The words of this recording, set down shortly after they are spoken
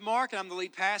Mark, and I'm the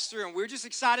lead pastor, and we're just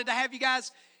excited to have you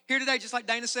guys here today. Just like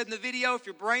Dana said in the video, if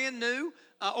you're brand new,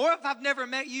 or if I've never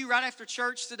met you, right after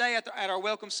church today at our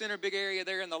Welcome Center, big area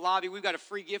there in the lobby, we've got a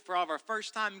free gift for all of our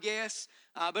first-time guests.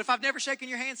 But if I've never shaken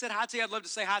your hand, said hi to you, I'd love to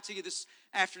say hi to you this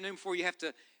afternoon before you have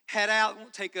to head out. It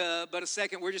won't take but a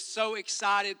second. We're just so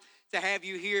excited to have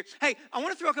you here. Hey, I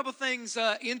want to throw a couple things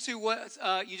into what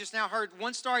you just now heard.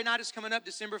 One Starry Night is coming up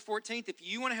December 14th. If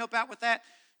you want to help out with that,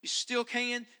 you still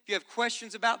can. If you have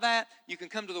questions about that, you can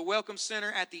come to the Welcome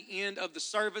Center at the end of the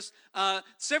service.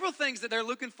 Several things that they're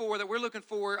looking for, that we're looking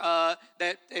for,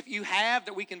 that if you have,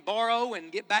 that we can borrow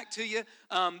and get back to you,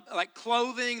 like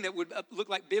clothing that would look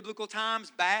like biblical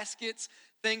times, baskets,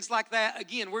 things like that.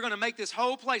 Again, we're going to make this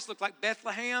whole place look like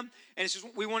Bethlehem, and it's just,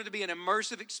 we want it to be an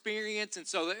immersive experience. And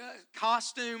so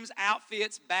costumes,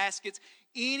 outfits, baskets,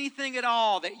 anything at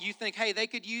all that you think, hey, they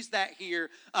could use that here,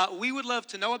 we would love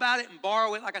to know about it and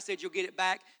borrow it. Like I said, you'll get it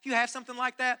back. If you have something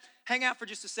like that, hang out for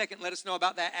just a second. Let us know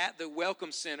about that at the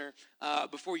Welcome Center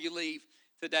before you leave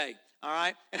today. All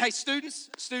right? And hey, students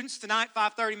tonight,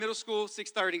 5:30 middle school,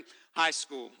 6:30 high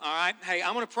school. All right? Hey,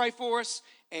 I'm going to pray for us,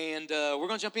 and we're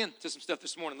going to jump into some stuff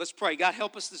this morning. Let's pray. God,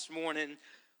 help us this morning.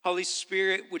 Holy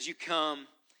Spirit, would you come?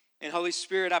 And Holy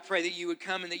Spirit, I pray that you would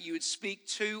come and that you would speak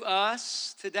to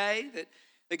us today,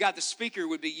 that God, the speaker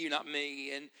would be you, not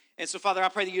me. And so, Father, I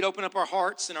pray that you'd open up our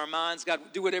hearts and our minds. God,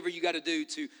 do whatever you got to do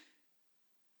to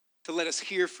let us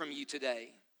hear from you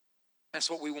today. That's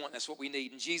what we want. That's what we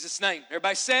need. In Jesus' name.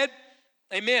 Everybody said,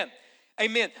 amen.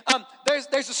 Amen.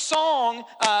 There's a song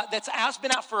that's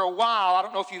been out for a while. I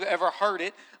don't know if you've ever heard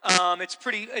it.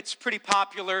 It's pretty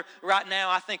popular right now.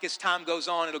 I think as time goes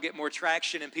on, it'll get more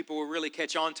traction and people will really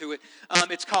catch on to it.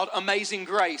 It's called Amazing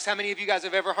Grace. How many of you guys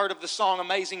have ever heard of the song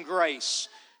Amazing Grace?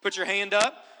 Put your hand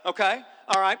up. Okay.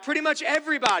 All right. Pretty much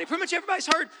everybody's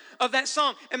heard of that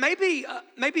song. And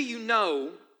maybe you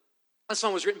know that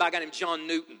song was written by a guy named John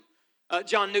Newton.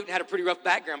 John Newton had a pretty rough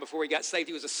background before he got saved.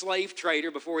 He was a slave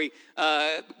trader before he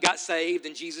got saved,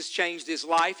 and Jesus changed his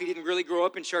life. He didn't really grow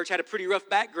up in church, had a pretty rough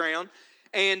background.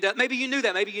 And maybe you knew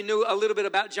that. Maybe you knew a little bit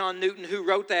about John Newton, who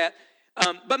wrote that.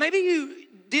 But maybe you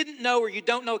didn't know, or you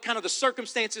don't know kind of the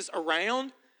circumstances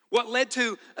around what led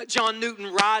to John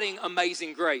Newton writing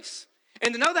Amazing Grace.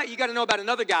 And to know that, you got to know about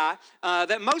another guy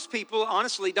that most people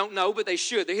honestly don't know, but they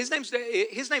should. His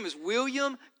name is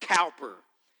William Cowper.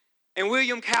 And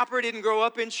William Cowper didn't grow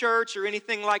up in church or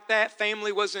anything like that.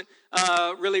 Family wasn't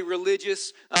really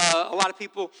religious, a lot of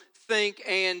people think.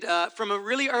 And from a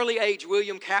really early age,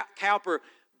 William Cowper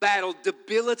battled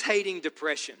debilitating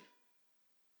depression.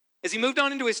 As he moved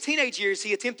on into his teenage years,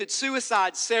 he attempted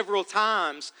suicide several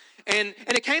times. And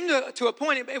it came to a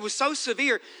point, it was so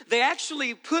severe, they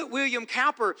actually put William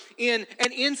Cowper in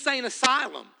an insane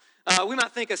asylum. We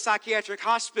might think a psychiatric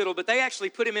hospital, but they actually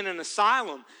put him in an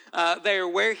asylum there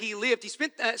where he lived. He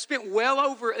spent well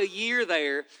over a year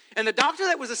there. And the doctor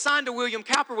that was assigned to William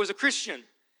Cowper was a Christian.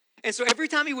 And so every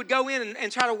time he would go in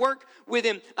and try to work with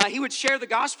him, he would share the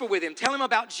gospel with him, tell him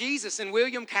about Jesus. And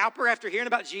William Cowper, after hearing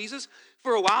about Jesus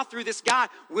for a while through this guy,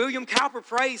 William Cowper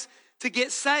prays to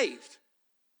get saved.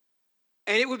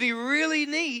 And it would be really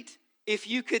neat if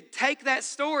you could take that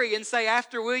story and say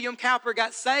after William Cowper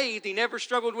got saved, he never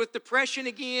struggled with depression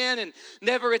again and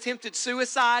never attempted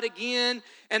suicide again.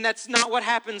 And that's not what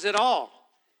happens at all.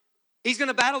 He's going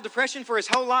to battle depression for his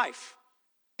whole life.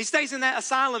 He stays in that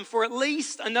asylum for at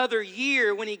least another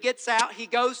year. When he gets out, he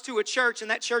goes to a church,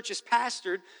 and that church is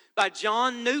pastored by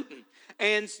John Newton.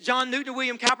 And John Newton and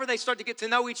William Cowper, they start to get to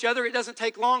know each other. It doesn't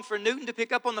take long for Newton to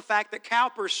pick up on the fact that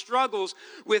Cowper struggles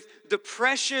with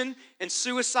depression and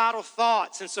suicidal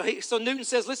thoughts. And so Newton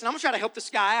says, listen, I'm going to try to help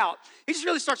this guy out. He just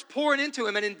really starts pouring into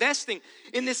him and investing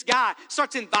in this guy.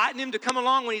 Starts inviting him to come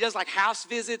along when he does like house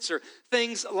visits or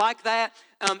things like that.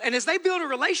 And as they build a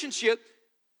relationship,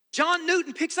 John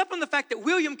Newton picks up on the fact that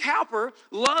William Cowper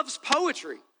loves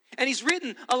poetry. And he's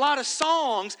written a lot of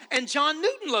songs, and John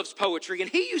Newton loves poetry,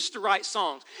 and he used to write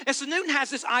songs. And so Newton has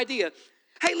this idea,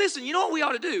 hey, listen, you know what we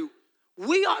ought to do?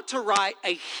 We ought to write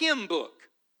a hymn book.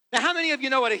 Now, how many of you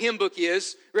know what a hymn book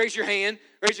is? Raise your hand.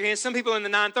 Raise your hand. Some people in the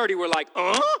 930 were like,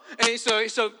 And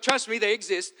so trust me, they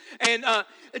exist. And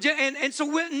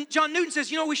so when John Newton says,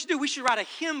 you know what we should do? We should write a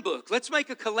hymn book. Let's make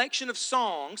a collection of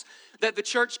songs that the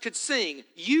church could sing.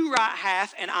 You write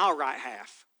half, and I'll write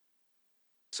half.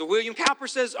 So William Cowper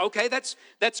says, okay, that's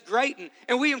great.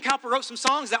 And William Cowper wrote some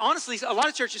songs that honestly a lot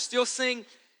of churches still sing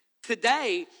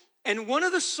today. And one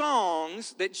of the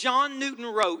songs that John Newton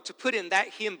wrote to put in that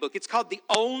hymn book, it's called The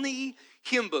Only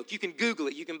Hymn Book. You can Google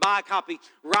it. You can buy a copy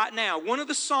right now. One of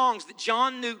the songs that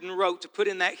John Newton wrote to put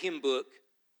in that hymn book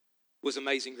was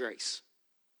Amazing Grace.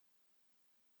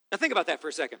 Now think about that for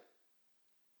a second.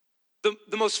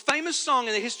 The most famous song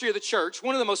in the history of the church,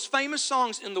 one of the most famous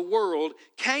songs in the world,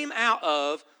 came out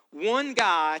of one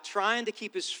guy trying to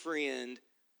keep his friend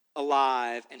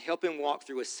alive and help him walk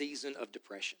through a season of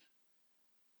depression.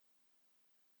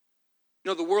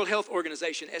 You know, the World Health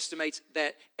Organization estimates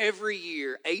that every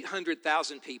year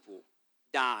 800,000 people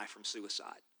die from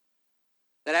suicide.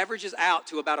 That averages out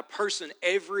to about a person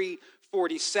every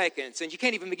 40 seconds. And you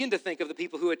can't even begin to think of the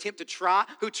people who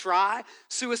try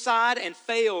suicide and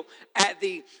fail at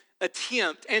the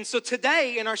attempt. And so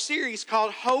today in our series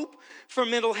called Hope for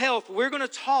Mental Health, we're going to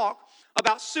talk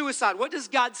about suicide. What does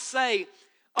God say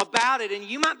about it? And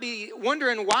you might be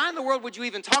wondering, why in the world would you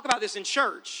even talk about this in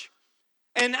church?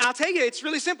 And I'll tell you, it's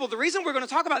really simple. The reason we're going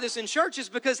to talk about this in church is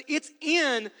because it's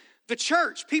in the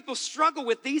church. People struggle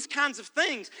with these kinds of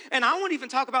things. And I won't even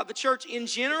talk about the church in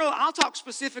general. I'll talk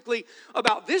specifically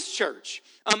about this church.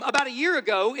 About a year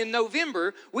ago in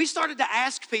November, we started to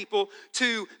ask people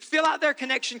to fill out their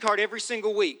connection card every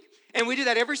single week. And we do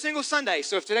that every single Sunday.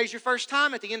 So if today's your first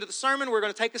time, at the end of the sermon, we're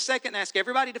going to take a second and ask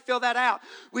everybody to fill that out.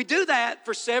 We do that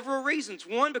for several reasons.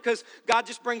 One, because God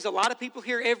just brings a lot of people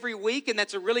here every week, and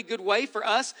that's a really good way for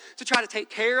us to try to take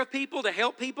care of people, to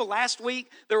help people. Last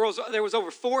week, there was over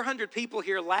 400 people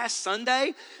here last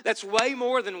Sunday. That's way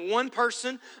more than one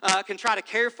person can try to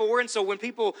care for. And so when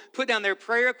people put down their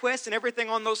prayer requests and everything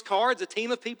on those cards, a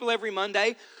team of people every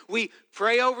Monday, we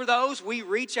pray over those. We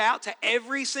reach out to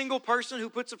every single person who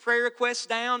puts a prayer request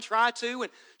down, try to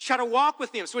walk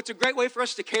with them. So it's a great way for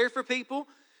us to care for people,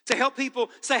 to help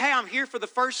people say, hey, I'm here for the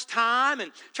first time,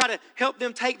 and try to help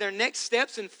them take their next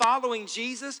steps in following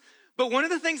Jesus. But one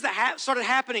of the things that started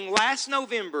happening last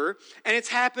November, and it's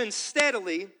happened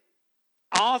steadily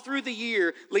all through the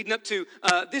year leading up to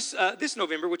this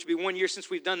November, which will be 1 year since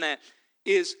we've done that,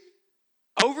 is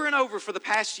over and over for the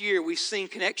past year, we've seen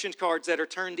connection cards that are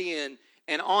turned in,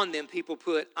 and on them people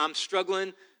put, I'm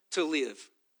struggling to live.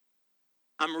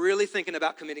 I'm really thinking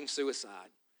about committing suicide.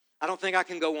 I don't think I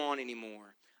can go on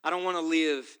anymore. I don't want to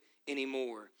live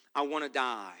anymore. I want to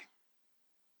die.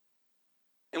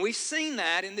 And we've seen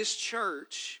that in this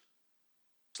church.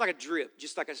 It's like a drip,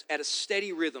 just like at a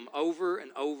steady rhythm, over and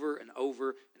over and over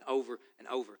and over and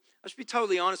over. I'll just be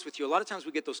totally honest with you. A lot of times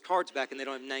we get those cards back and they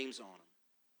don't have names on them.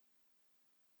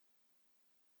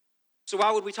 So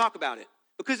why would we talk about it?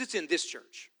 Because it's in this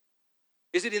church.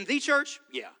 Is it in the church?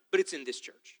 Yeah, but it's in this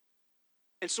church.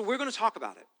 And so we're going to talk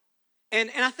about it.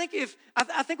 And I think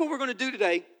what we're going to do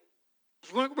today,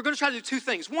 we're going to try to do two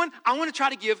things. One, I want to try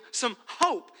to give some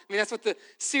hope. I mean, that's what the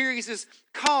series is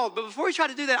called. But before we try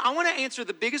to do that, I want to answer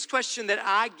the biggest question that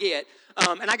I get.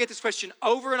 And I get this question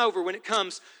over and over when it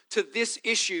comes to this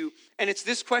issue. And it's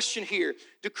this question here.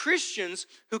 Do Christians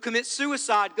who commit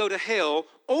suicide go to hell,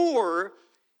 or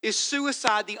is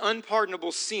suicide the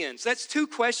unpardonable sin? So that's two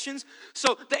questions.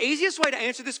 So the easiest way to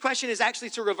answer this question is actually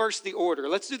to reverse the order.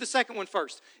 Let's do the second one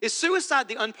first. Is suicide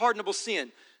the unpardonable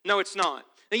sin? No, it's not.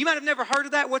 Now, you might have never heard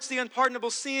of that. What's the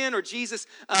unpardonable sin? Or Jesus,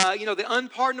 the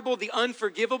unpardonable, the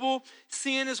unforgivable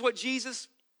sin is what Jesus,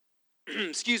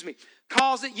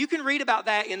 calls it. You can read about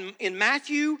that in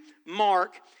Matthew,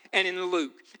 Mark, and in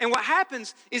Luke. And what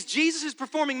happens is Jesus is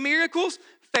performing miracles.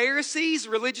 Pharisees,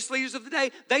 religious leaders of the day,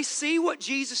 they see what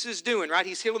Jesus is doing, right?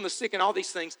 He's healing the sick and all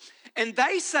these things. And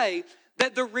they say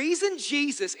that the reason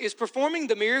Jesus is performing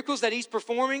the miracles that he's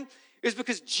performing is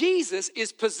because Jesus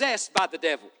is possessed by the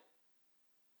devil.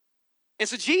 And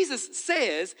so Jesus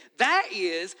says that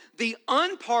is the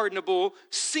unpardonable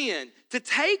sin, to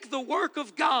take the work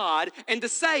of God and to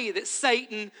say that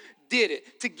Satan did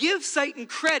it, to give Satan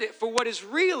credit for what is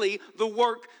really the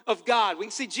work of God. We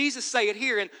can see Jesus say it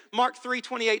here in Mark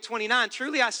 3:28-29.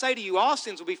 Truly I say to you, all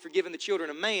sins will be forgiven the children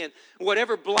of man,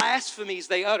 whatever blasphemies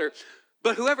they utter.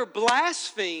 But whoever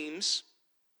blasphemes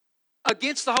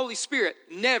against the Holy Spirit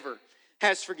never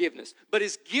has forgiveness, but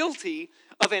is guilty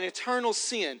of an eternal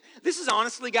sin. This is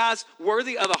honestly, guys,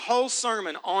 worthy of a whole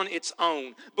sermon on its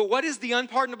own. But what is the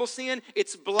unpardonable sin?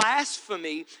 It's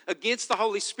blasphemy against the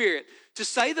Holy Spirit. To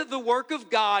say that the work of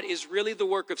God is really the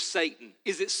work of Satan.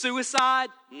 Is it suicide?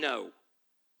 No.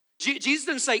 Jesus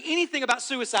doesn't say anything about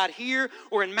suicide here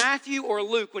or in Matthew or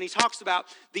Luke when he talks about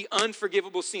the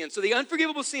unforgivable sin. So the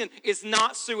unforgivable sin is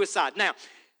not suicide. Now,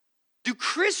 do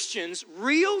Christians,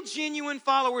 real, genuine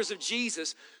followers of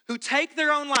Jesus who take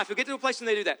their own life, who get to a place and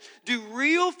they do that, do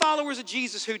real followers of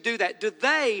Jesus who do that, do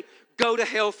they go to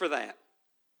hell for that?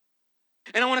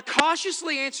 And I want to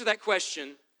cautiously answer that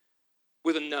question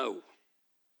with a no.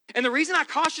 And the reason I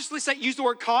cautiously use the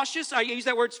word cautious, I use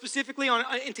that word specifically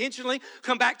intentionally,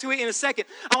 come back to it in a second.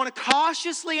 I want to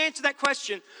cautiously answer that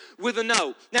question with a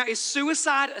no. Now, is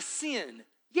suicide a sin?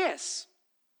 Yes.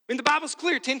 I mean, the Bible's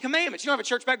clear, 10 Commandments. You don't have a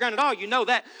church background at all, you know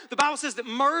that. The Bible says that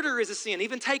murder is a sin,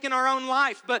 even taking our own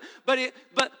life. But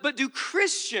do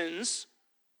Christians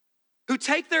who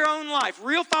take their own life,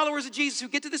 real followers of Jesus who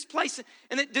get to this place,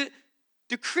 and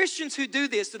do Christians who do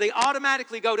this, do they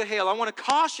automatically go to hell? I want to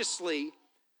cautiously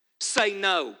say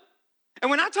no. And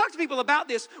when I talk to people about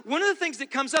this, one of the things that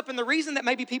comes up, and the reason that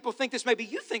maybe people think this, maybe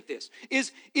you think this,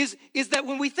 is that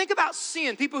when we think about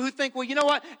sin, people who think, well, you know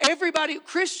what, everybody,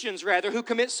 Christians rather, who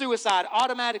commit suicide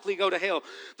automatically go to hell.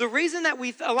 The reason that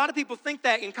a lot of people think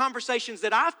that in conversations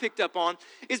that I've picked up on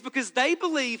is because they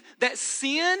believe that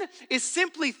sin is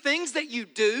simply things that you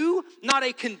do, not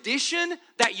a condition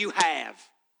that you have.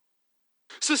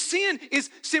 So sin is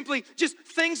simply just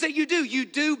things that you do. You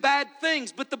do bad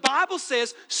things. But the Bible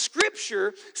says,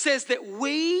 Scripture says that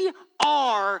we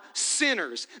are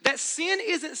sinners. That sin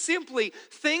isn't simply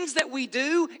things that we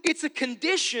do. It's a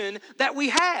condition that we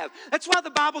have. That's why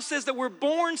the Bible says that we're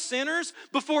born sinners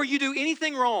before you do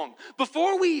anything wrong.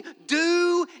 Before we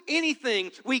do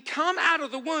anything, we come out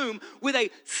of the womb with a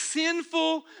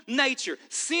sinful nature.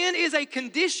 Sin is a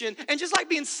condition, and just like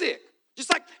being sick, just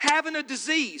like having a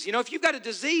disease. You know, if you've got a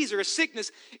disease or a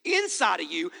sickness inside of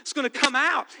you, it's going to come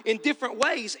out in different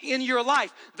ways in your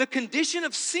life. The condition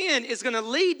of sin is going to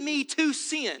lead me to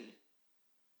sin.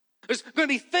 There's going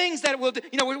to be things that will,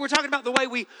 you know, we're talking about the way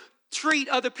we treat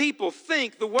other people,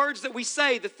 think, the words that we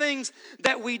say, the things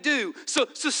that we do. So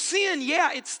sin,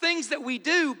 yeah, it's things that we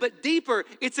do, but deeper,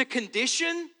 it's a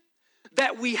condition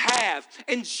that we have.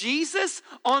 And Jesus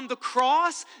on the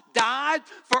cross died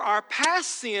for our past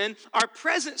sin, our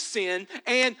present sin,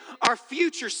 and our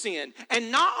future sin.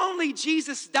 And not only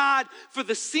Jesus died for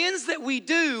the sins that we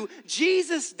do,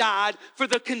 Jesus died for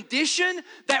the condition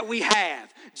that we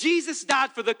have. Jesus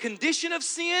died for the condition of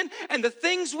sin and the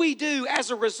things we do as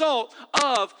a result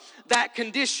of that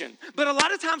condition. But a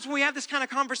lot of times when we have this kind of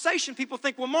conversation, people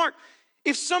think, well, Mark,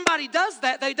 if somebody does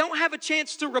that, they don't have a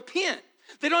chance to repent.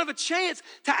 They don't have a chance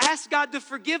to ask God to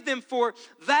forgive them for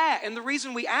that. And the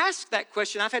reason we ask that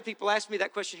question, I've had people ask me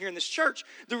that question here in this church.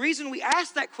 The reason we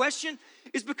ask that question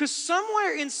is because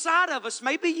somewhere inside of us,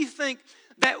 maybe you think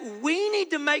that we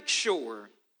need to make sure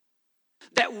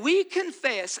that we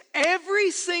confess every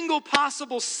single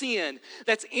possible sin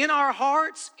that's in our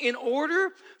hearts in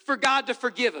order for God to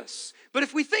forgive us. But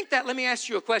if we think that, let me ask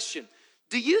you a question.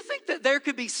 Do you think that there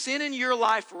could be sin in your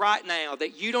life right now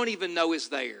that you don't even know is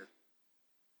there?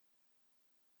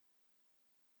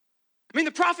 I mean,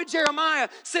 the prophet Jeremiah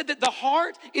said that the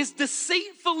heart is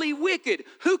deceitfully wicked.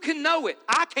 Who can know it?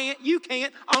 I can't, you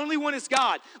can't, only one is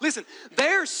God. Listen,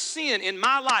 there's sin in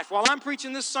my life while I'm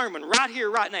preaching this sermon right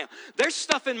here, right now. There's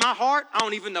stuff in my heart I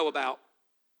don't even know about.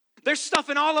 There's stuff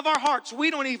in all of our hearts we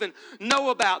don't even know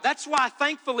about. That's why,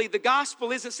 thankfully, the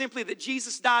gospel isn't simply that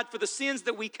Jesus died for the sins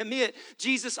that we commit.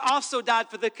 Jesus also died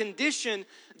for the condition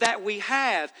that we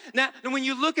have. Now, when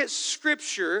you look at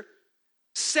Scripture,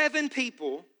 7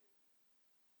 people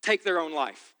take their own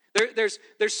life. There's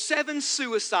 7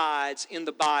 suicides in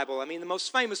the Bible. I mean, the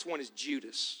most famous one is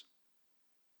Judas.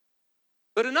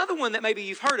 But another one that maybe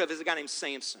you've heard of is a guy named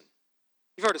Samson.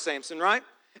 You've heard of Samson, right?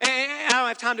 And I don't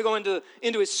have time to go into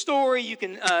his story. You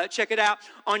can check it out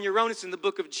on your own. It's in the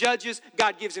book of Judges.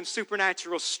 God gives him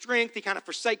supernatural strength. He kind of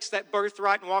forsakes that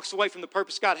birthright and walks away from the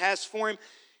purpose God has for him.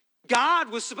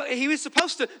 He was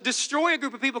supposed to destroy a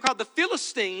group of people called the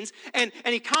Philistines, and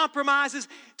he compromises.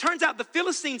 Turns out the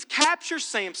Philistines capture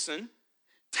Samson,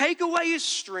 take away his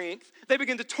strength. They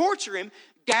begin to torture him,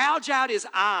 gouge out his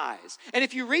eyes. And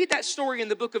if you read that story in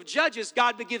the book of Judges,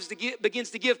 God begins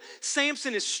to give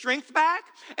Samson his strength back.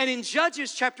 And in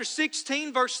Judges chapter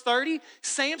 16, verse 30,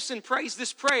 Samson prays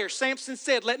this prayer. Samson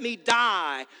said, "Let me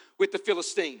die with the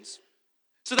Philistines."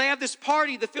 So they have this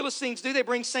party, the Philistines do. They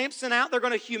bring Samson out. They're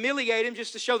going to humiliate him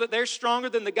just to show that they're stronger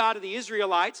than the God of the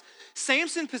Israelites.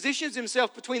 Samson positions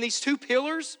himself between these 2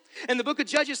 pillars. And the book of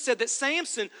Judges said that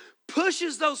Samson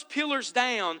pushes those pillars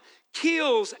down,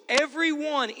 kills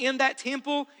everyone in that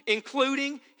temple,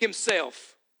 including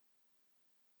himself.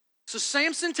 So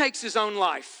Samson takes his own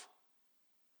life.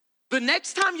 The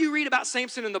next time you read about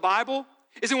Samson in the Bible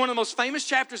is in one of the most famous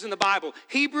chapters in the Bible,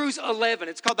 Hebrews 11.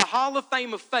 It's called the Hall of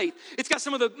Fame of Faith. It's got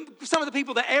some of the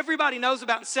people that everybody knows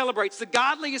about and celebrates, the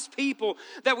godliest people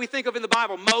that we think of in the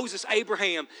Bible: Moses,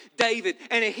 Abraham, David.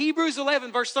 And in Hebrews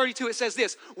 11, verse 32, it says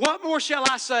this: "What more shall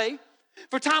I say?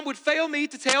 For time would fail me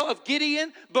to tell of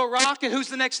Gideon, Barak," and who's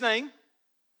the next name?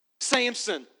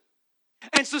 Samson.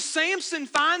 And so Samson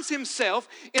finds himself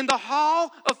in the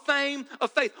Hall of Fame of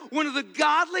Faith, one of the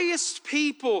godliest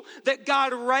people that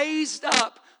God raised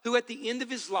up, who at the end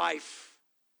of his life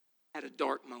had a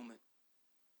dark moment.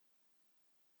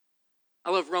 I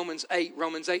love Romans 8.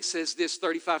 Romans 8 says this,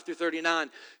 35 through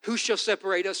 39. Who shall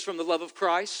separate us from the love of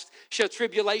Christ? Shall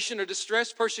tribulation or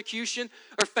distress, persecution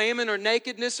or famine or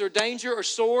nakedness or danger or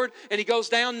sword? And he goes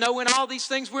down, knowing all these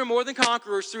things we're more than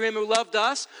conquerors through him who loved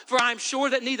us. For I am sure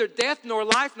that neither death nor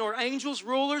life nor angels,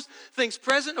 rulers, things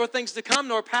present nor things to come,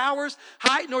 nor powers,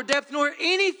 height nor depth, nor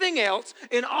anything else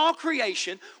in all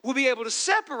creation will be able to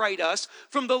separate us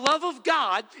from the love of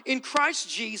God in Christ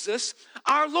Jesus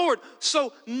our Lord.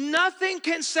 So nothing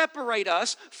can separate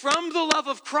us from the love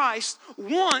of Christ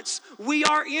once we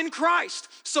are in Christ.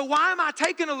 So why am I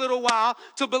taking a little while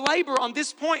to belabor on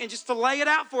this point and just to lay it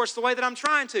out for us the way that I'm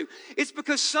trying to? It's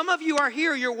because some of you are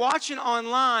here, you're watching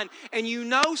online, and you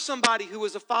know somebody who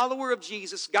was a follower of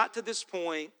Jesus, got to this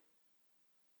point,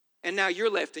 and now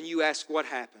you're left and you ask, what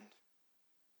happened?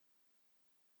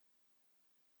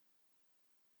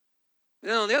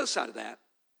 And then on the other side of that,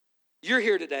 you're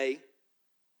here today,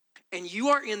 and you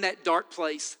are in that dark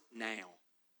place now.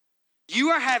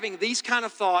 You are having these kind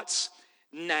of thoughts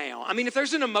now. I mean, if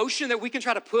there's an emotion that we can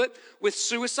try to put with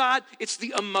suicide, it's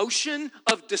the emotion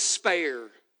of despair.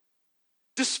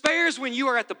 Despair is when you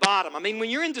are at the bottom. I mean, when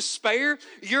you're in despair,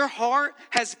 your heart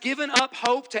has given up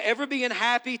hope to ever being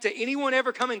happy, to anyone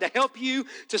ever coming to help you,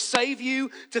 to save you,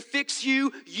 to fix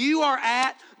you. You are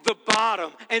at the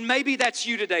bottom. And maybe that's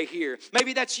you today here.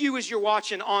 Maybe that's you as you're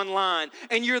watching online.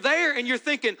 And you're there and you're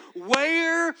thinking,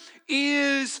 where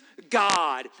is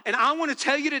God? And I want to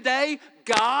tell you today,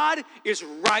 God is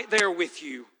right there with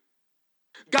you.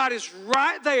 God is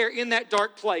right there in that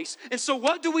dark place. And so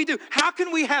what do we do? How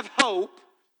can we have hope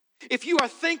if you are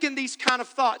thinking these kind of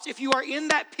thoughts, if you are in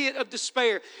that pit of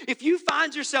despair, if you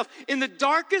find yourself in the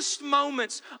darkest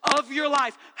moments of your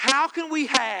life? How can we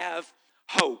have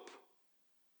hope?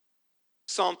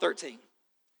 Psalm 13.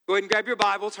 Go ahead and grab your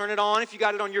Bible, turn it on if you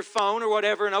got it on your phone or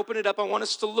whatever, and open it up. I want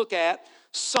us to look at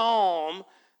Psalm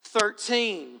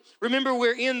 13. Remember,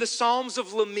 we're in the Psalms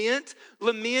of Lament.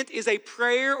 Lament is a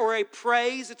prayer or a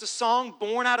praise. It's a song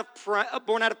born out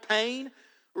of pain,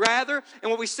 rather. And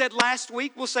what we said last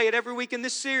week, we'll say it every week in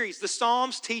this series. The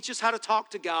Psalms teach us how to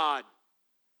talk to God.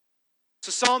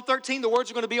 So Psalm 13, the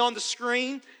words are going to be on the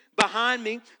screen behind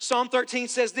me. Psalm 13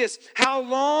 says this: How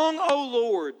long, O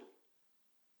Lord,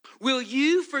 will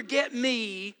you forget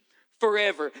me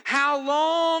forever? How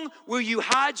long will you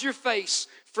hide your face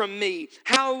from me?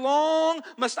 How long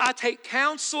must I take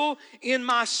counsel in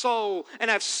my soul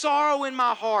and have sorrow in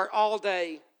my heart all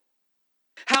day?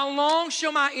 How long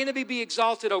shall my enemy be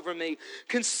exalted over me?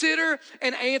 Consider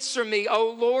and answer me,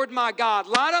 O Lord my God.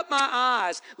 Light up my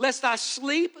eyes, lest I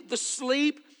sleep the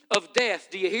sleep of death.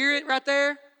 Do you hear it right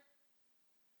there?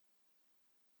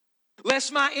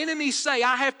 Lest my enemies say,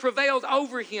 I have prevailed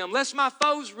over him. Lest my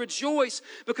foes rejoice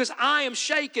because I am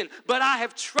shaken. But I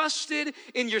have trusted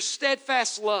in your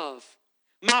steadfast love.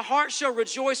 My heart shall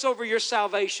rejoice over your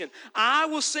salvation. I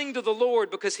will sing to the Lord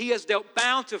because he has dealt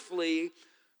bountifully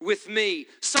with me.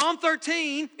 Psalm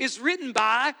 13 is written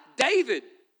by David.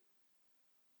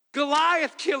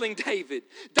 Goliath killing David.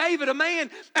 David, a man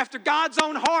after God's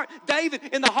own heart. David,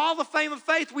 in the Hall of Fame of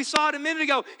Faith, we saw it a minute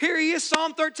ago. Here he is,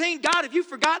 Psalm 13. God, have you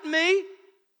forgotten me?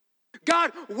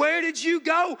 God, where did you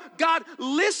go? God,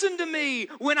 listen to me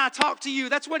when I talk to you.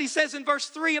 That's what he says in verse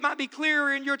 3. It might be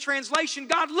clearer in your translation.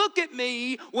 God, look at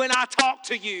me when I talk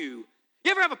to you.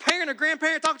 You ever have a parent or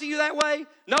grandparent talk to you that way?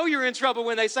 Know you're in trouble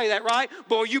when they say that, right?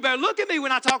 Boy, you better look at me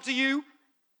when I talk to you.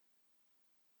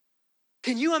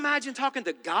 Can you imagine talking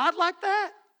to God like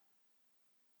that?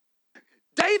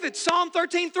 David, Psalm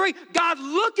 13:3, God,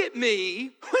 look at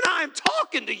me when I am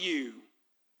talking to you.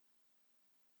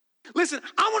 Listen,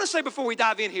 I want to say before we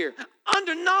dive in here,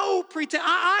 under no pretense,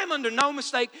 I am under no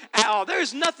mistake at all. There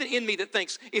is nothing in me that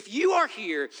thinks if you are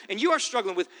here and you are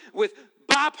struggling with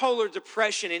bipolar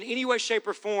depression in any way, shape,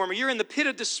 or form, or you're in the pit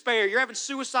of despair, you're having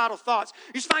suicidal thoughts,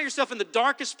 you just find yourself in the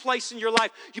darkest place in your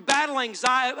life, you battle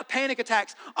anxiety, panic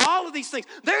attacks, all of these things,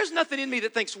 there's nothing in me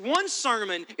that thinks one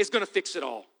sermon is going to fix it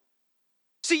all.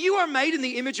 See, you are made in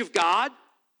the image of God.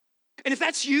 And if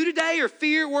that's you today, or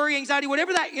fear, worry, anxiety,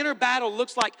 whatever that inner battle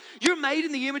looks like, you're made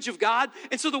in the image of God.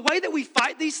 And so the way that we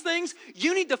fight these things,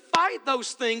 you need to fight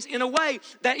those things in a way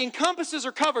that encompasses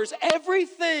or covers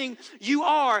everything you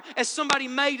are as somebody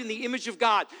made in the image of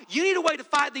God. You need a way to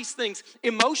fight these things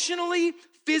emotionally,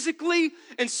 physically,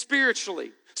 and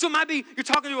spiritually. So it might be you're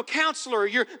talking to a counselor, or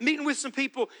you're meeting with some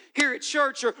people here at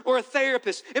church, or a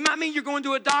therapist. It might mean you're going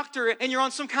to a doctor and you're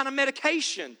on some kind of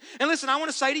medication. And listen, I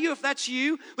want to say to you, if that's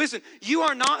you, listen, you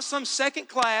are not some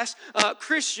second-class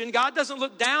Christian. God doesn't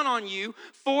look down on you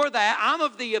for that. I'm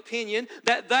of the opinion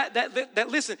that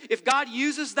listen, if God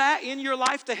uses that in your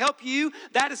life to help you,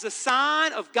 that is a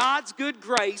sign of God's good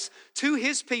grace to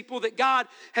his people, that God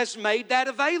has made that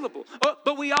available.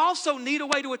 But we also need a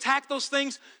way to attack those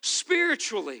things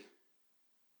spiritually.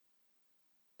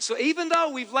 So even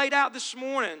though we've laid out this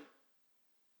morning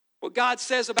what God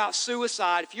says about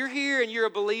suicide, if you're here and you're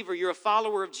a believer, you're a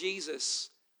follower of Jesus,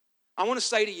 I want to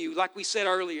say to you, like we said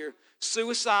earlier,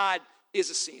 suicide is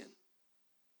a sin.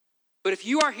 But if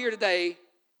you are here today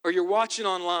or you're watching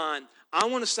online, I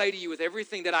want to say to you with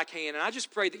everything that I can, and I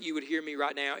just pray that you would hear me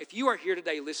right now. If you are here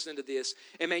today listening to this,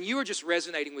 and man, you are just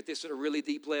resonating with this at a really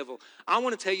deep level, I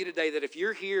want to tell you today that if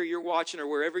you're here, you're watching, or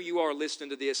wherever you are listening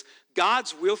to this,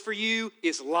 God's will for you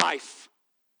is life.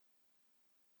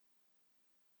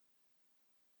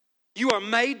 You are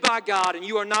made by God, and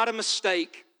you are not a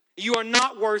mistake. You are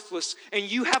not worthless, and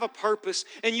you have a purpose,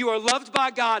 and you are loved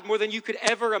by God more than you could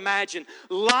ever imagine.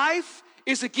 Life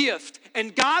is a gift,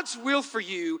 and God's will for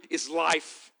you is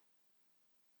life.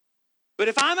 But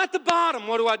if I'm at the bottom,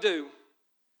 what do?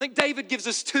 I think David gives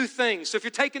us two things. So if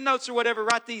you're taking notes or whatever,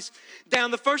 write these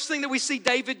down. The first thing that we see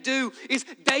David do is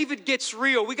David gets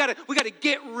real. We gotta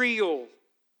get real.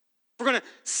 We're going to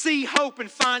see hope and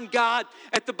find God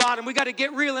at the bottom. We got to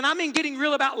get real. And I mean getting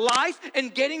real about life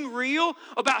and getting real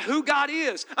about who God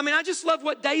is. I mean, I just love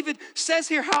what David says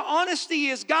here, how honest he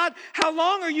is. God, how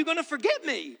long are you going to forget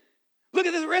me? Look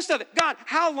at the rest of it. God,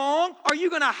 how long are you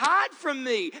going to hide from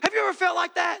me? Have you ever felt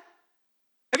like that?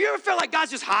 Have you ever felt like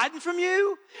God's just hiding from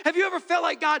you? Have you ever felt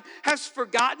like God has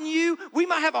forgotten you? We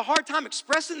might have a hard time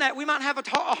expressing that. We might have a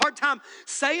hard time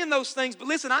saying those things. But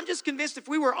listen, I'm just convinced if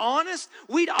we were honest,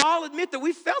 we'd all admit that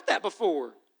we felt that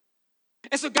before.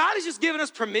 And so God has just given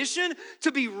us permission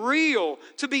to be real,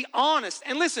 to be honest.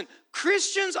 And listen,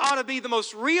 Christians ought to be the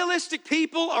most realistic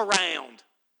people around.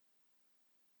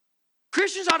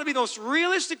 Christians ought to be the most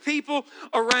realistic people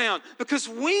around, because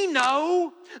we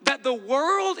know that the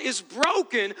world is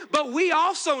broken, but we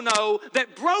also know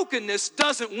that brokenness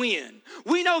doesn't win.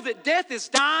 We know that death is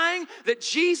dying, that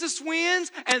Jesus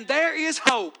wins, and there is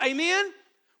hope. Amen?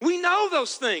 We know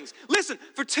those things. Listen,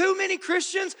 for too many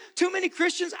Christians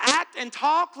act and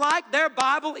talk like their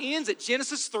Bible ends at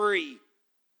Genesis 3.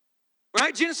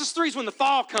 Right? Genesis 3 is when the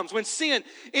fall comes, when sin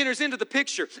enters into the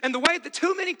picture. And the way that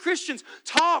too many Christians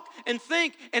talk and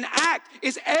think and act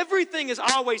is everything is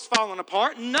always falling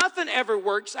apart. Nothing ever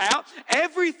works out.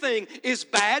 Everything is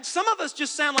bad. Some of us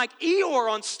just sound like Eeyore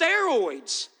on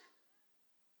steroids.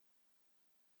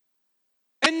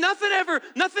 And nothing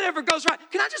ever goes right.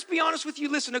 Can I just be honest with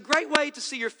you? Listen, a great way to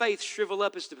see your faith shrivel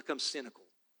up is to become cynical.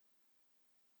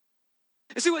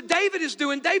 And see what David is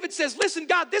doing, David says, listen,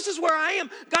 God, this is where I am.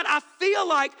 God, I feel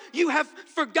like you have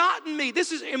forgotten me.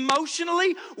 This is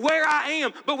emotionally where I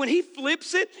am. But when he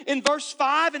flips it in verse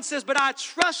 5 and says, but I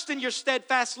trust in your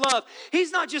steadfast love,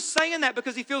 he's not just saying that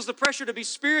because he feels the pressure to be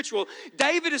spiritual.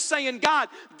 David is saying, God,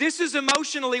 this is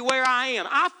emotionally where I am.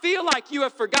 I feel like you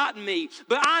have forgotten me,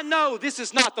 but I know this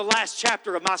is not the last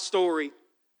chapter of my story.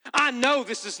 I know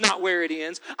this is not where it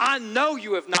ends. I know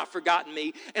you have not forgotten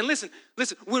me. And listen,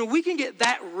 when we can get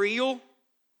that real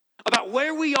about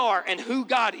where we are and who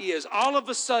God is, all of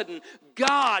a sudden,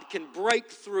 God can break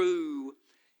through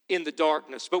in the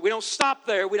darkness. But we don't stop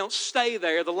there. We don't stay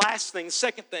there. The last thing, the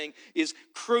second thing is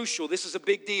crucial. This is a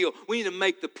big deal. We need to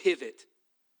make the pivot.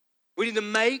 We need to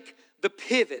make the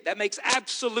pivot. That makes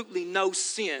absolutely no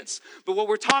sense. But what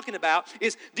we're talking about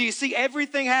is, do you see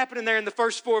everything happening there in the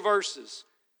first 4 verses?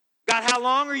 God, how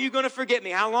long are you going to forget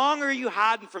me? How long are you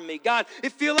hiding from me? God,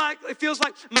 it feels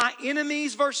like my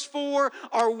enemies, verse 4,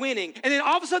 are winning. And then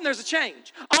all of a sudden there's a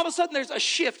change. All of a sudden there's a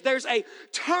shift. There's a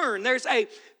turn. There's a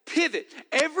pivot.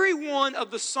 Every one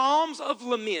of the Psalms of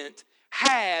Lament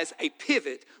has a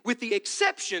pivot, with the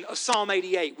exception of Psalm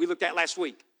 88 we looked at last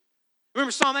week.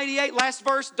 Remember Psalm 88, last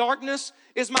verse, darkness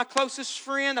is my closest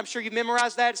friend. I'm sure you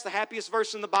memorized that. It's the happiest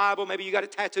verse in the Bible. Maybe you got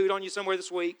it tattooed on you somewhere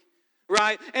this week.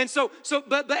 Right? And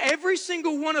but every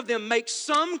single one of them makes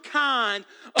some kind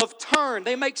of turn.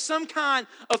 They make some kind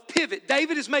of pivot.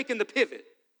 David is making the pivot.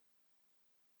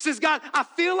 Says, God, I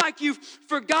feel like you've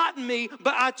forgotten me,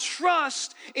 but I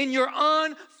trust in your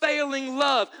unfailing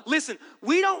love. Listen,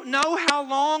 we don't know how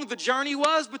long the journey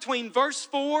was between verse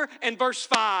 4 and verse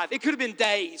 5. It could have been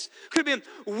days, could have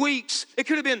been weeks, it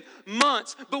could have been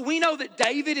months, but we know that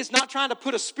David is not trying to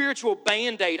put a spiritual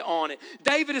Band-Aid on it.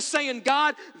 David is saying,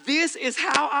 God, this is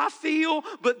how I feel,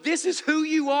 but this is who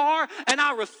you are, and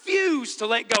I refuse to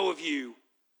let go of you.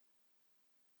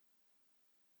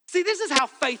 See, this is how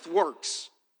faith works.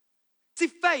 See,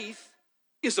 faith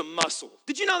is a muscle.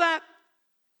 Did you know that?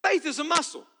 Faith is a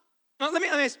muscle. Now, let me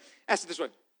ask it this way.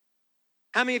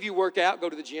 How many of you work out, go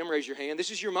to the gym, raise your hand?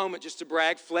 This is your moment just to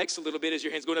brag, flex a little bit as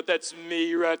your hand's going up. That's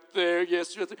me right there.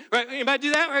 Yes, right there. Right, anybody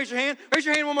do that? Raise your hand. Raise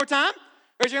your hand one more time.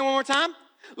 Raise your hand one more time.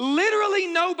 Literally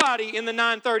nobody in the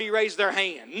 930 raised their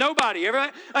hand. Nobody.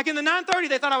 Like in the 930,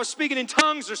 they thought I was speaking in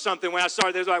tongues or something when I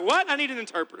started. They was like, what? I need an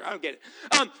interpreter. I don't get it.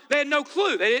 They had no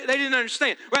clue. They didn't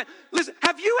understand. Right? Listen,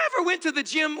 have you ever went to the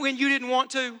gym when you didn't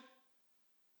want to? Have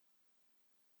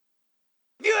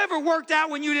you ever worked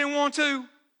out when you didn't want to?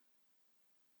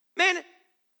 Man,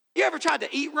 you ever tried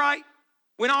to eat right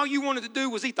when all you wanted to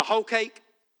do was eat the whole cake?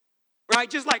 Right?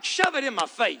 Just like shove it in my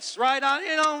face, right?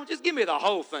 Just give me the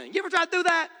whole thing. You ever try to do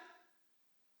that?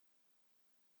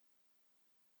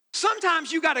 Sometimes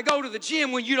you got to go to the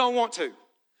gym when you don't want to.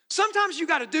 Sometimes you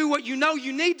got to do what you know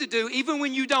you need to do even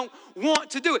when you don't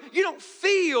want to do it. You don't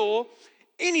feel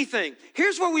anything.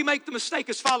 Here's where we make the mistake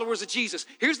as followers of Jesus.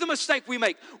 Here's the mistake we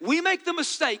make. We make the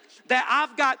mistake that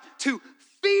I've got to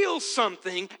feel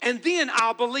something and then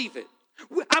I'll believe it.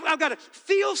 I've got to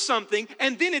feel something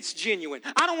and then it's genuine.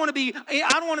 I don't want to be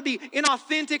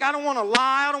inauthentic. I don't want to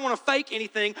lie. I don't want to fake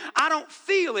anything. I don't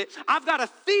feel it. I've got to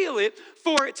feel it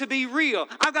for it to be real.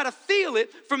 I've got to feel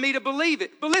it for me to believe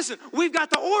it. But listen, we've got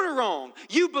the order wrong.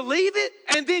 You believe it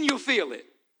and then you'll feel it.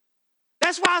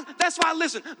 That's why,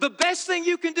 listen, the best thing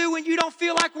you can do when you don't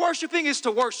feel like worshiping is to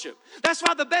worship. That's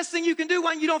why the best thing you can do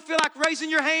when you don't feel like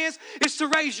raising your hands is to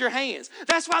raise your hands.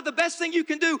 That's why the best thing you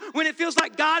can do when it feels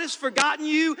like God has forgotten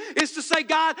you is to say,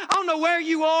 God, I don't know where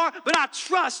you are, but I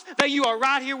trust that you are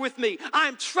right here with me. I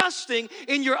am trusting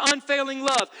in your unfailing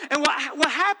love. And what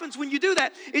happens when you do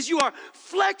that is you are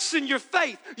flexing your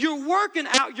faith. You're working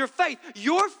out your faith.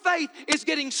 Your faith is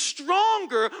getting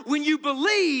stronger when you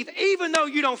believe even though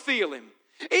you don't feel him.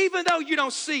 Even though you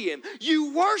don't see him.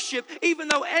 You worship even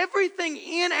though everything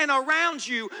in and around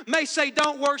you may say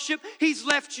don't worship. He's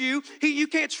left you. You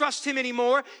can't trust him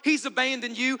anymore. He's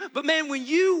abandoned you. But man, when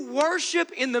you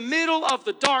worship in the middle of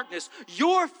the darkness,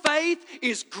 your faith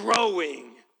is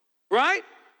growing. Right?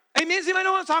 Amen? Does anybody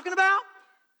know what I'm talking about?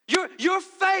 Your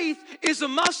faith is a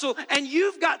muscle and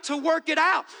you've got to work it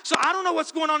out. So I don't know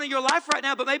what's going on in your life right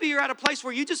now, but maybe you're at a place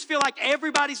where you just feel like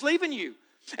everybody's leaving you.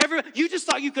 You just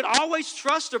thought you could always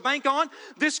trust or bank on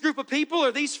this group of people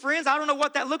or these friends. I don't know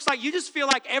what that looks like. You just feel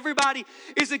like everybody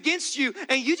is against you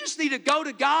and you just need to go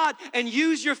to God and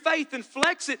use your faith and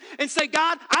flex it and say,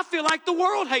 God, I feel like the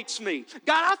world hates me.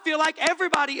 God, I feel like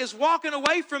everybody is walking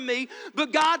away from me.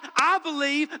 But God, I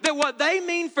believe that what they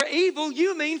mean for evil,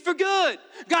 you mean for good.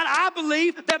 God, I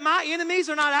believe that my enemies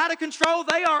are not out of control.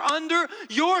 They are under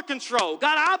your control.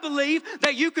 God, I believe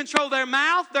that you control their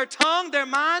mouth, their tongue, their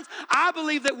minds. I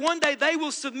believe that one day they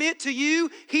will submit to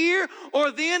you here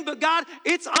or then, but God,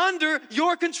 it's under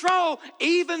your control,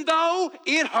 even though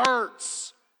it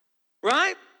hurts,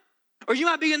 right? Or you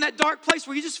might be in that dark place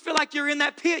where you just feel like you're in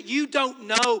that pit. You don't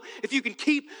know if you can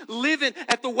keep living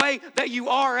at the way that you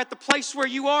are, at the place where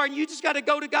you are, and you just got to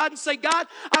go to God and say, God,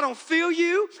 I don't feel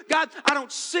you. God, I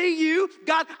don't see you.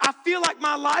 God, I feel like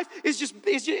my life is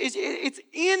it's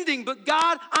ending, but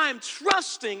God, I am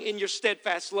trusting in your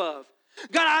steadfast love.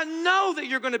 God, I know that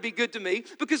you're going to be good to me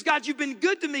because, God, you've been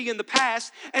good to me in the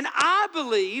past, and I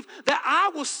believe that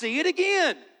I will see it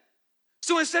again.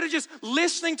 So instead of just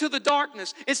listening to the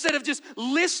darkness, instead of just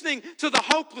listening to the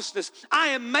hopelessness, I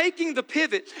am making the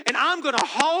pivot, and I'm going to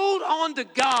hold on to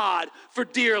God for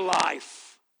dear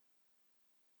life.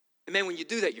 And man, when you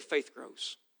do that, your faith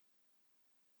grows.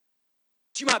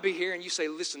 You might be here and you say,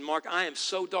 listen, Mark, I am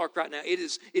so dark right now. It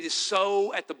is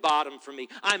so at the bottom for me.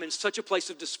 I'm in such a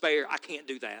place of despair. I can't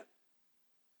do that.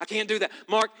 I can't do that.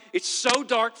 Mark, it's so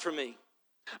dark for me.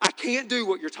 I can't do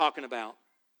what you're talking about.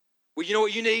 Well, you know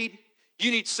what you need? You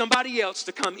need somebody else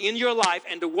to come in your life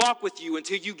and to walk with you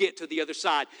until you get to the other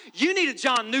side. You need a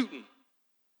John Newton.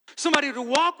 Somebody to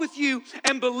walk with you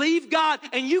and believe God,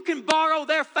 and you can borrow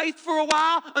their faith for a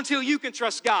while until you can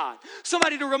trust God.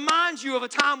 Somebody to remind you of a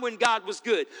time when God was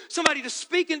good. Somebody to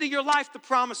speak into your life the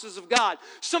promises of God.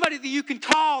 Somebody that you can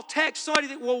call, text, somebody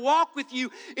that will walk with you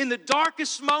in the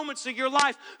darkest moments of your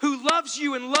life, who loves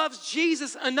you and loves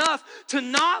Jesus enough to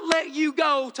not let you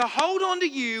go, to hold on to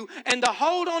you and to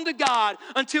hold on to God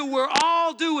until we're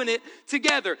all doing it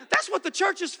together. That's what the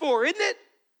church is for, isn't it?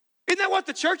 Isn't that what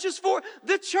the church is for?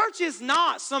 The church is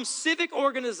not some civic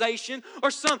organization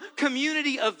or some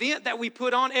community event that we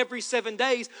put on every 7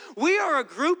 days. We are a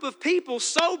group of people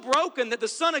so broken that the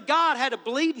Son of God had to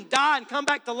bleed and die and come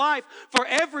back to life for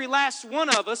every last one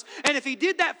of us. And if He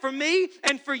did that for me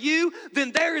and for you,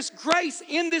 then there is grace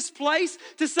in this place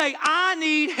to say, I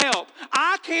need help.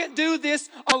 I can't do this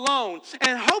alone.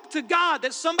 And hope to God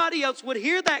that somebody else would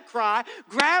hear that cry,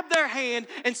 grab their hand,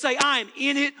 and say, I am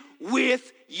in it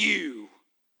with you.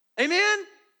 Amen?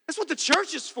 That's what the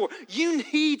church is for. You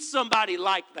need somebody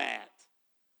like that.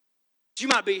 You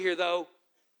might be here, though.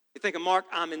 You're thinking, Mark,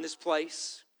 I'm in this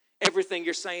place. Everything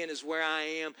you're saying is where I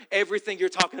am. Everything you're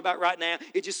talking about right now,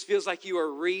 it just feels like you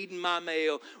are reading my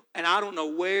mail, and I don't know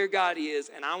where God is.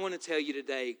 And I want to tell you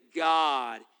today,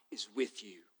 God is with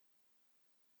you.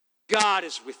 God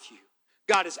is with you.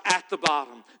 God is at the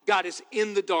bottom. God is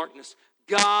in the darkness.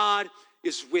 God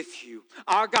is with you.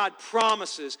 Our God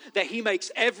promises that He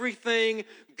makes everything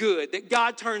good, that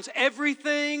God turns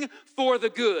everything for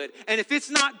the good. And if it's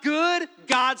not good,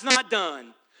 God's not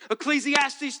done.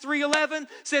 Ecclesiastes 3:11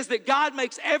 says that God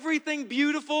makes everything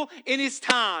beautiful in His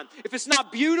time. If it's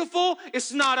not beautiful,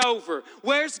 it's not over.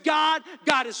 Where's God?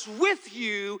 God is with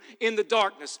you in the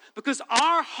darkness. Because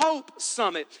our Hope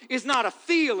Summit is not a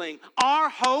feeling. Our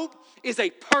hope is a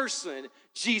person,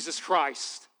 Jesus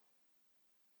Christ.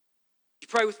 You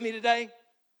pray with me today?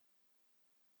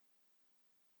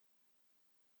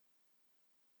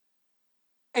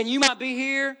 And you might be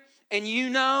here and you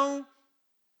know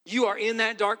you are in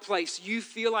that dark place. You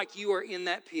feel like you are in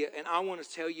that pit. And I want to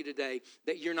tell you today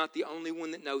that you're not the only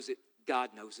one that knows it. God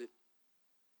knows it.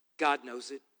 God knows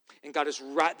it. And God is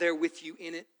right there with you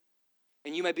in it.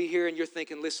 And you may be here and you're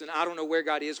thinking, listen, I don't know where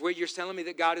God is. Where you're telling me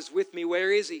that God is with me,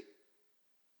 where is He?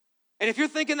 And if you're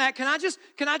thinking that, can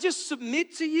I just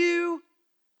submit to you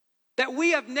that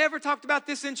we have never talked about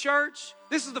this in church?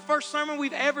 This is the first sermon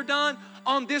we've ever done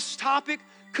on this topic.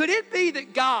 Could it be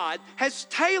that God has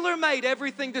tailor-made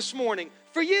everything this morning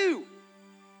for you?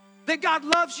 That God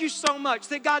loves you so much,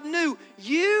 that God knew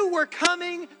you were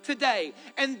coming today,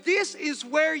 and this is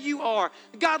where you are.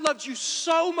 God loved you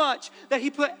so much that He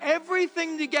put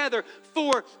everything together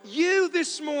for you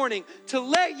this morning to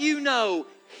let you know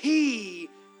He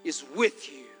is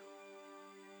with you.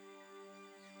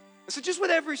 So just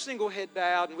with every single head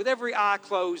bowed and with every eye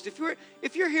closed, if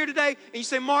you're here today and you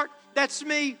say, Mark, that's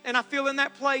me, and I feel in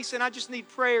that place and I just need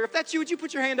prayer. If that's you, would you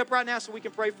put your hand up right now so we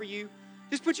can pray for you?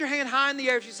 Just put your hand high in the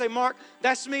air if you say, Mark,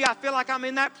 that's me. I feel like I'm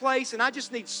in that place and I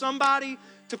just need somebody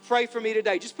to pray for me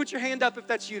today. Just put your hand up if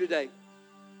that's you today.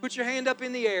 Put your hand up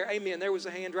in the air. Amen. There was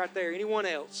a hand right there. Anyone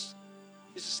else?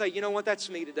 Just to say, you know what, that's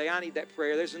me today. I need that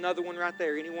prayer. There's another one right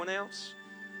there. Anyone else?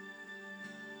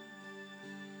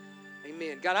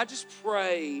 Amen. God, I just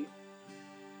pray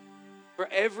for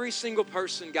every single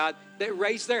person, God, that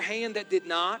raised their hand that did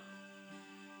not.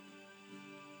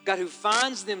 God, who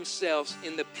finds themselves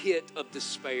in the pit of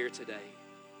despair today.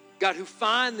 God, who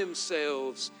find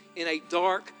themselves in a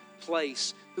dark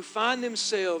place. Who find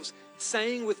themselves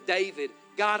saying with David,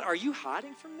 God, are you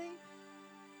hiding from me?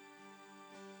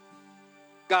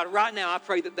 God, right now I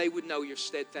pray that they would know your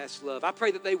steadfast love. I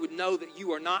pray that they would know that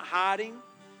you are not hiding.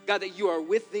 God, that you are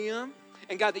with them.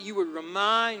 And God, that you would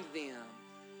remind them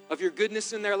of your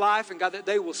goodness in their life. And God, that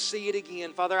they will see it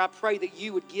again. Father, I pray that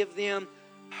you would give them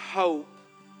hope.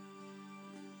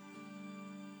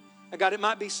 And God, it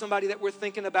might be somebody that we're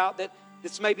thinking about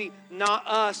that's maybe not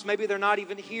us. Maybe they're not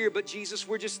even here. But Jesus,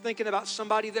 we're just thinking about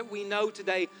somebody that we know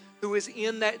today who is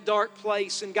in that dark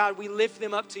place. And God, we lift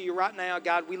them up to you right now.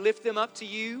 God, we lift them up to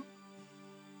you.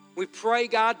 We pray,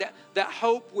 God, that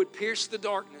hope would pierce the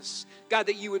darkness. God,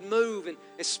 that you would move and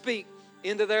speak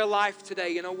into their life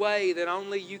today in a way that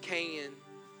only you can.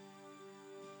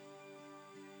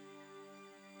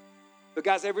 But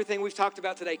guys, everything we've talked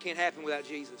about today can't happen without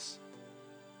Jesus.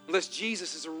 Unless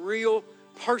Jesus is a real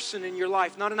person in your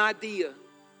life, not an idea,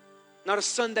 not a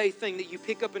Sunday thing that you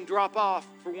pick up and drop off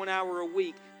for 1 hour a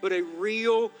week, but a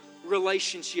real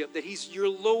relationship, that He's your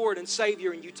Lord and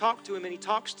Savior, and you talk to Him and He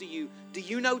talks to you. Do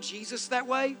you know Jesus that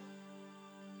way?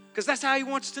 Because that's how He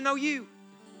wants to know you.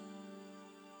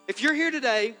 If you're here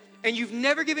today and you've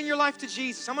never given your life to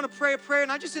Jesus, I'm going to pray a prayer,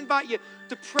 and I just invite you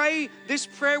to pray this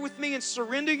prayer with me and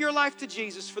surrender your life to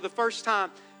Jesus for the first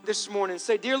time this morning.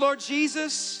 Say, dear Lord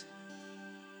Jesus,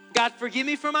 God, forgive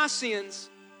me for my sins.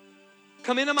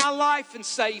 Come into my life and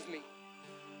save me.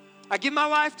 I give my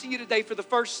life to you today for the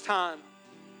first time.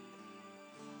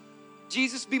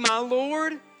 Jesus, be my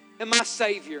Lord and my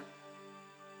Savior.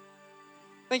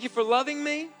 Thank you for loving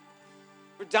me,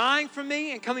 for dying for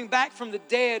me, and coming back from the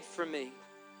dead for me.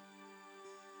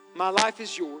 My life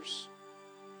is yours.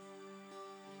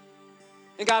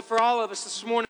 And God, for all of us this morning,